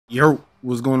Yo,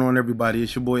 what's going on, everybody?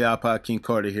 It's your boy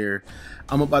iPodKingCarter here.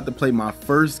 I'm about to play my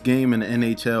first game in the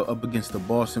NHL up against the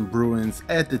Boston Bruins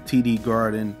at the TD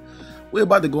Garden. We're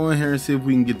about to go in here and see if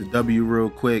we can get the W real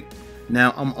quick.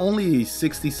 Now, I'm only a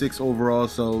 66 overall,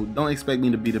 so don't expect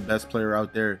me to be the best player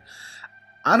out there.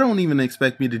 I don't even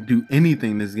expect me to do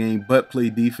anything this game but play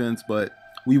defense, but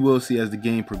we will see as the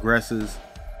game progresses.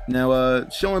 Now,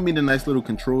 showing me the nice little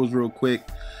controls real quick.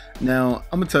 Now,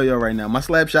 I'm going to tell y'all right now, my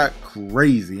slap shot,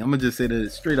 crazy. I'm going to just say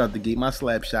that straight out the gate, my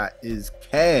slap shot is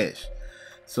cash.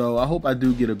 So I hope I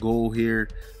do get a goal here.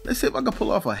 Let's see if I can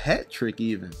pull off a hat trick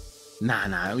even.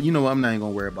 Nah, you know what, I'm not even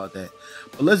going to worry about that.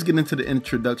 But let's get into the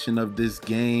introduction of this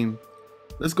game.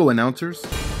 Let's go, announcers.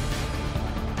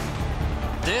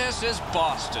 This is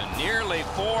Boston, nearly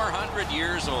 400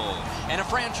 years old, and a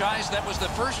franchise that was the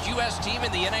first U.S. team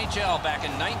in the NHL back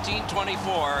in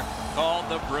 1924 called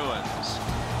the Bruins.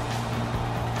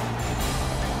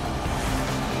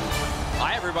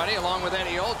 Hi, everybody. Along with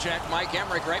Eddie Olczyk, Mike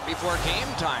Emmerich right before game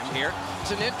time here. It's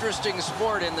an interesting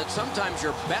sport in that sometimes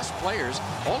your best players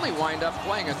only wind up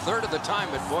playing a third of the time,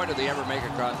 but boy, do they ever make a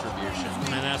contribution.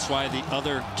 And that's why the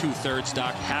other two-thirds,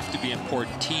 Doc, have to be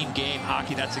important. Team game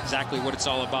hockey, that's exactly what it's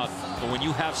all about. But when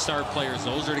you have star players,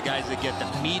 those are the guys that get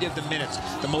the meat of the minutes,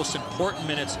 the most important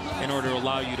minutes in order to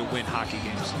allow you to win hockey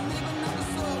games.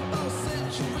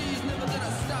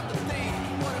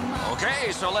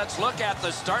 Okay, so let's look at the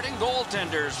starting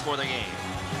goaltenders for the game.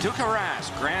 Tuukka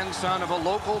Rask, grandson of a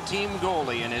local team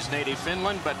goalie in his native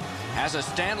Finland, but has a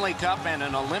Stanley Cup and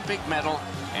an Olympic medal,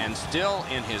 and still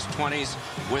in his 20s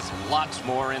with lots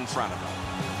more in front of him.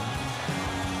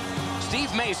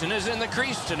 Steve Mason is in the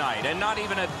crease tonight, and not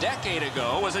even a decade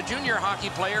ago was a junior hockey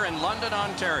player in London,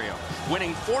 Ontario,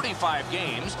 winning 45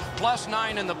 games, plus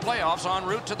 9 in the playoffs en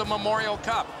route to the Memorial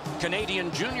Cup,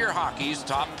 Canadian junior hockey's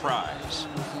top prize.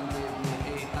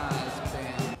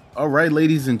 All right,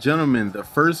 ladies and gentlemen, the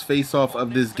first face-off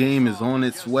of this game is on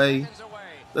its way.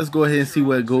 Let's go ahead and see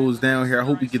what goes down here. I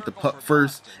hope we get the puck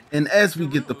first. And as we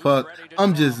get the puck,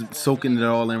 I'm just soaking it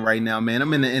all in right now, man.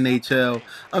 I'm in the NHL.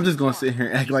 I'm just going to sit here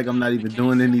and act like I'm not even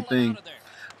doing anything.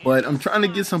 But I'm trying to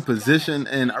get some position,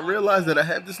 and I realize that I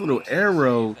have this little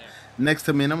arrow next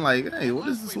to me, and I'm like, hey, what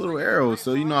is this little arrow?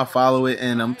 So, you know, I follow it,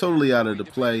 and I'm totally out of the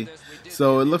play.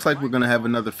 So it looks like we're going to have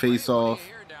another face-off.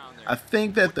 I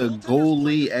think that the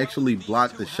goalie actually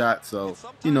blocked the shot, so,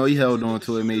 you know, he held on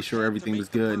to it, made sure everything was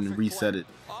good, and reset it.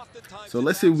 So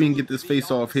let's see if we can get this face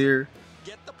off here.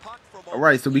 All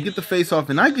right, so we get the face off,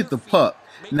 and I get the puck.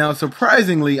 Now,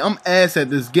 surprisingly, I'm ass at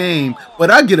this game,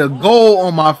 but I get a goal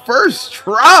on my first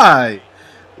try.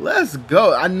 Let's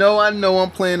go. I know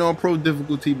I'm playing on pro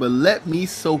difficulty, but let me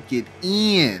soak it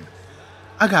in.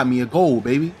 I got me a goal,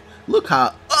 baby. Look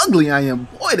how ugly I am.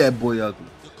 Boy, that boy ugly.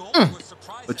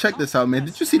 But check this out, man.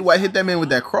 Did you see the way I hit that man with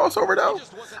that crossover, though?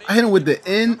 I hit him with the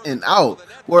in and out.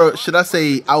 Or should I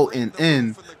say out and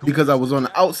in? Because I was on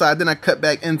the outside, then I cut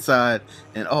back inside.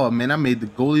 And, oh, man, I made the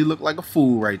goalie look like a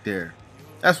fool right there.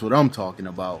 That's what I'm talking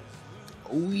about.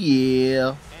 Oh,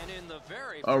 yeah.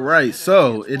 All right,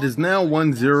 so it is now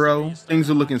 1-0. Things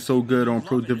are looking so good on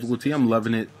pro difficulty. I'm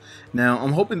loving it. Now,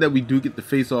 I'm hoping that we do get the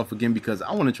face-off again because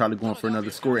I want to try to go on for another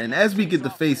score. And as we get the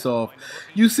face-off,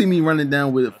 you see me running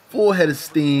down with a full head of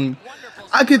steam.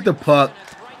 I get the puck.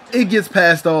 It gets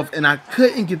passed off, and I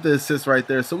couldn't get the assist right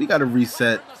there, so we got to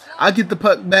reset. I get the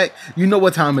puck back. You know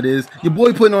what time it is. Your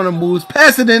boy putting on the moves.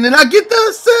 Pass it in, and I get the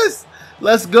assist.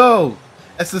 Let's go.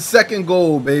 That's the second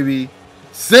goal, baby.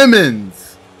 Simmons.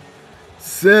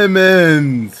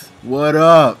 What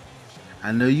up?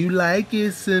 I know you like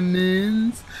it,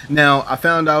 Simmons. Now, I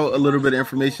found out a little bit of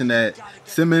information that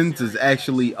Simmons is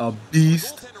actually a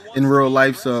beast in real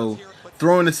life, so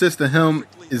throwing assist to him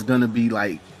is going to be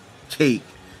like cake.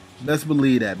 Best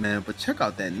believe that, man. But check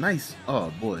out that nice,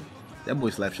 oh boy, that boy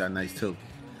slap shot nice too.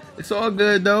 It's all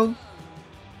good though.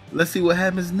 Let's see what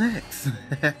happens next.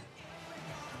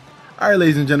 All right,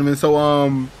 ladies and gentlemen,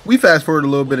 so we fast forward a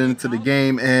little bit into the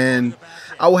game, and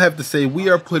I will have to say we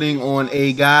are putting on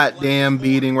a goddamn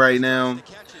beating right now,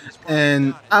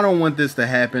 and I don't want this to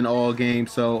happen all game,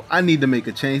 so I need to make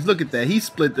a change. Look at that, he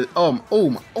split the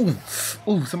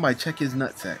somebody check his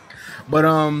nutsack.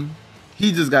 But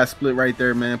he just got split right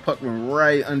there, man. Puck went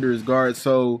right under his guard.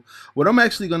 So what I'm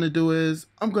actually going to do is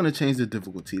I'm going to change the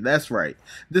difficulty. That's right.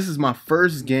 This is my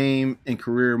first game in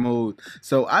career mode.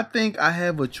 So I think I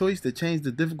have a choice to change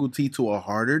the difficulty to a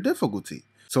harder difficulty.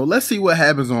 So let's see what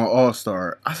happens on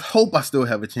All-Star. I hope I still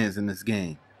have a chance in this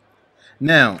game.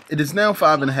 Now, it is now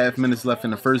 5.5 minutes left in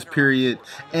the first period,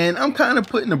 and I'm kind of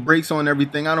putting the brakes on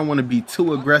everything. I don't want to be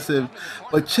too aggressive,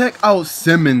 but check out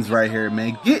Simmons right here,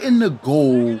 man. Getting the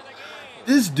goal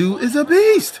This dude is a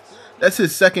beast. That's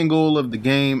his second goal of the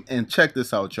game. And check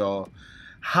this out, y'all.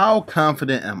 How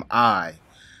confident am I?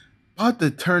 About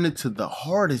to turn it to the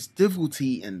hardest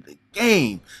difficulty in the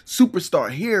game.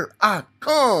 Superstar, here I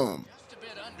come.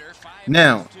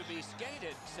 Now,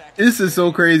 this is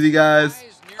so crazy, guys.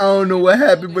 I don't know what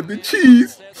happened, but the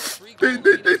cheese,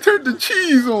 they turned the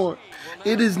cheese on.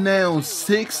 It is now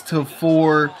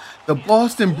 6-4. The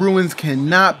Boston Bruins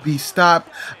cannot be stopped.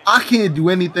 I can't do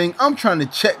anything. I'm trying to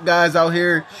check guys out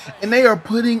here, and they are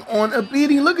putting on a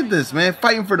beating. Look at this, man.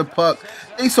 Fighting for the puck.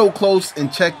 They so close,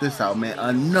 and check this out, man.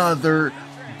 Another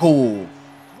goal.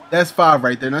 That's 5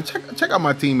 right there. Now, check out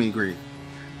my teammate grade.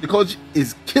 The coach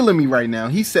is killing me right now.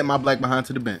 He set my black behind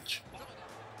to the bench.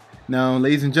 Now,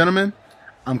 ladies and gentlemen,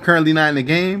 I'm currently not in the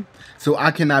game, so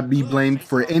I cannot be blamed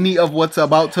for any of what's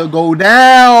about to go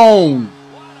down.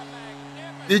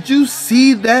 Did you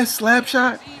see that slap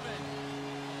shot?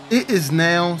 It is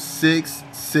now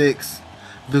 6-6.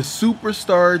 The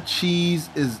superstar cheese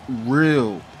is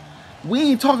real. We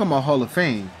ain't talking about Hall of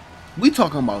Fame. We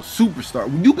talking about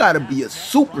superstar. You got to be a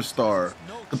superstar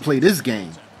to play this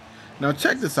game. Now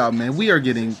check this out, man. We are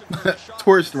getting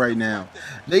torched right now.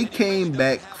 They came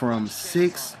back from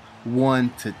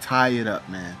 6-1 to tie it up,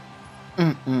 man.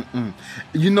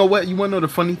 You know what? You want to know the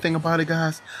funny thing about it,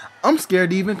 guys? I'm scared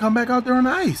to even come back out there on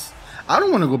the ice. I don't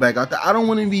want to go back out there. I don't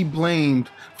want to be blamed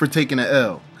for taking an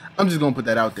L. I'm just going to put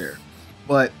that out there.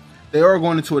 But they are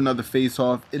going into another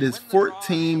face-off. It is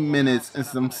 14 minutes and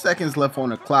some seconds left on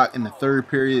the clock in the third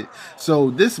period. So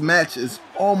this match is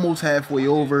almost halfway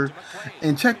over.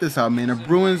 And check this out, man. The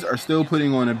Bruins are still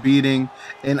putting on a beating.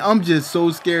 And I'm just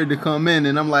so scared to come in.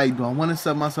 And I'm like, do I want to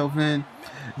sub myself in?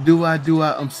 Do I?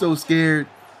 I'm so scared.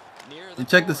 And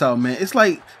check this out, man. It's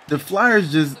like the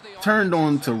Flyers just turned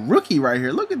on to rookie right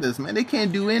here. Look at this, man. They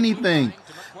can't do anything.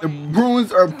 The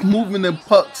Bruins are moving the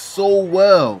puck so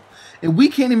well. And we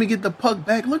can't even get the puck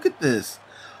back. Look at this.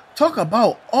 Talk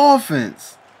about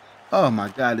offense. Oh, my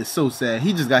God. It's so sad.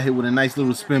 He just got hit with a nice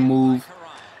little spin move.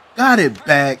 Got it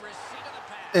back.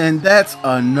 And that's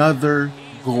another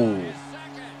goal.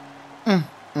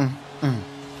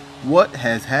 What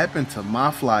has happened to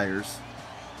my Flyers?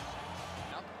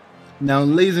 Now,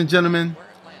 ladies and gentlemen,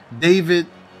 David,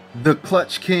 the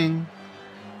Clutch King,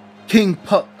 King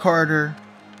Puck Carter,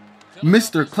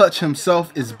 Mr. Clutch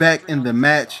himself is back in the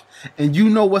match. And you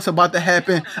know what's about to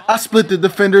happen. I split the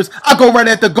defenders. I go right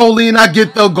at the goalie and I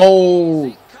get the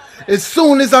goal. As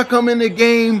soon as I come in the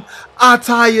game, I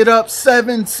tie it up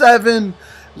 7-7.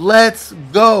 Let's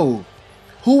go.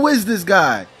 Who is this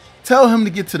guy? Tell him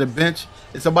to get to the bench.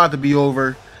 It's about to be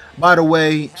over. By the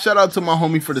way, shout out to my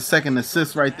homie for the second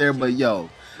assist right there. But yo,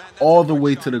 all the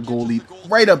way to the goalie,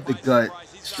 right up the gut,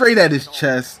 straight at his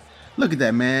chest. Look at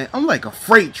that, man. I'm like a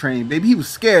freight train, baby. He was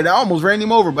scared. I almost ran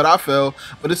him over, but I fell.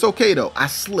 But it's okay, though. I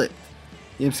slipped. You know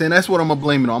what I'm saying? That's what I'm going to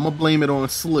blame it on. I'm going to blame it on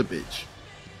slippage.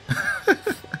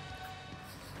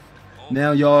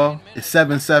 Now, y'all, it's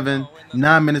 7-7.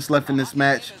 9 minutes left in this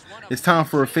match. It's time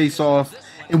for a face-off.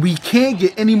 And we can't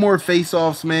get any more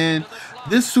face-offs, man.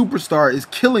 This superstar is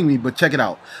killing me, but check it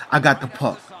out. I got the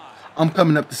puck. I'm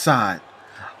coming up the side.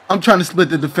 I'm trying to split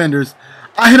the defenders.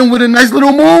 I hit him with a nice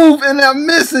little move, and I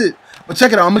miss it. But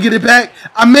check it out. I'm going to get it back.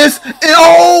 I miss. And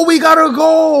oh, we got a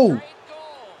goal.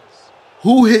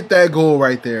 Who hit that goal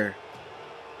right there?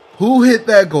 Who hit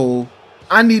that goal?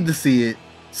 I need to see it.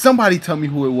 Somebody tell me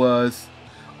who it was.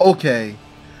 Okay.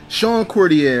 Sean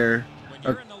Courtier,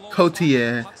 or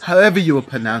Cotier, however you would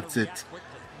pronounce it.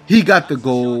 He got the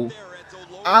goal.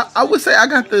 I would say I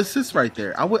got the assist right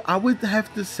there. I would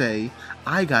have to say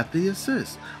I got the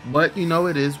assist. But you know,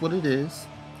 it is what it is.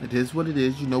 It is what it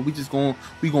is. You know, we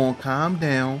gonna calm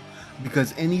down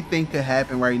because anything could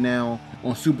happen right now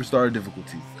on superstar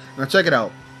difficulty. Now check it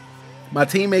out. My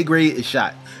teammate grade is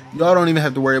shot. Y'all don't even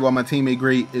have to worry about my teammate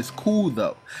grade. It's cool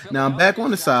though. Now I'm back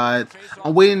on the side.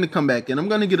 I'm waiting to come back in. I'm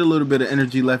gonna get a little bit of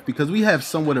energy left because we have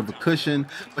somewhat of a cushion.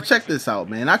 But check this out,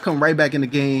 man. I come right back in the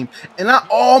game and I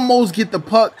almost get the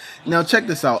puck. Now check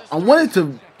this out. I wanted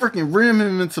to freaking ram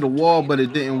him into the wall, but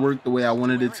it didn't work the way I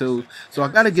wanted it to. So I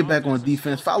gotta get back on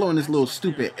defense, following this little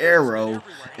stupid arrow,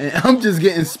 and I'm just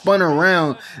getting spun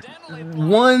around.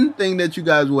 One thing that you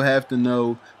guys will have to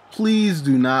know. Please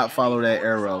do not follow that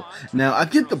arrow. Now, I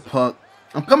get the puck.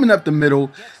 I'm coming up the middle.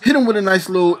 Hit him with a nice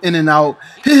little in and out.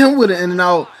 Hit him with an in and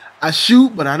out. I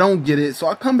shoot, but I don't get it. So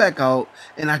I come back out,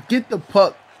 and I get the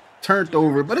puck turned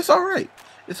over. But it's all right.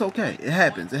 It's okay. It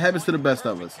happens. It happens to the best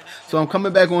of us. So I'm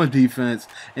coming back on defense.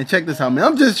 And check this out, man.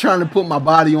 I'm just trying to put my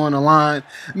body on the line.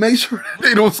 Make sure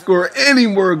they don't score any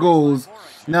more goals.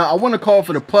 Now, I want to call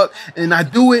for the puck, and I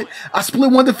do it. I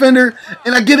split one defender,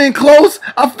 and I get in close.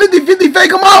 I 50-50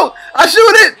 fake him out. I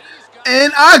shoot it,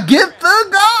 and I get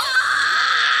the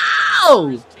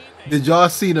goal. Did y'all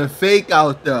see the fake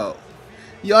out, though?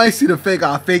 Y'all ain't see the fake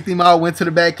out. I faked him out, went to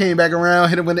the back, came back around,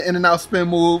 hit him with the in and out spin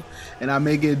move, and I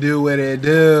make it do what it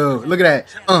do. Look at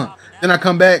that. Then I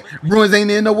come back. Bruins ain't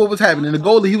even know what was happening. The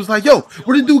goalie, he was like, yo,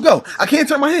 where did the dude go? I can't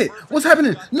turn my head. What's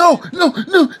happening? No.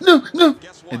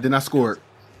 And then I scored.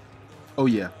 Oh,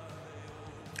 yeah.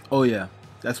 Oh, yeah.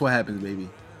 That's what happens, baby.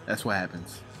 That's what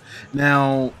happens.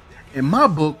 Now, in my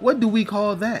book, what do we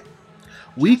call that?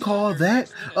 We call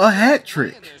that a hat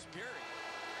trick.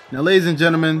 Now, ladies and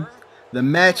gentlemen, the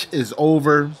match is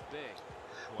over.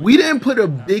 We didn't put a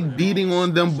big beating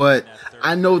on them, but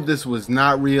I know this was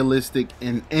not realistic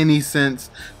in any sense.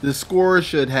 The score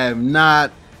should have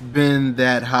not been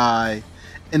that high.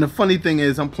 And the funny thing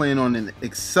is, I'm playing on an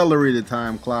accelerated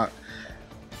time clock.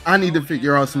 I need to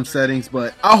figure out some settings,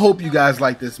 but I hope you guys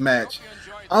like this match.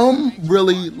 I'm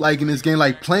really liking this game.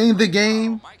 Like, playing the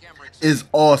game is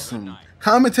awesome.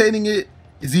 Commentating it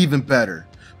is even better.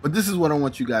 But this is what I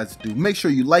want you guys to do. Make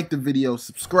sure you like the video,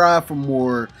 subscribe for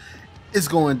more. It's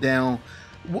going down.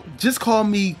 Just call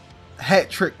me Hat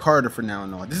Trick Carter for now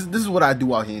and on. This is what I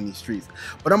do out here in these streets.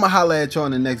 But I'm going to holler at y'all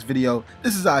in the next video.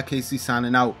 This is IKC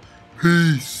signing out.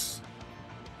 Peace.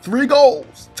 3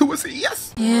 goals, 2 assists.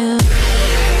 Yes. Yeah.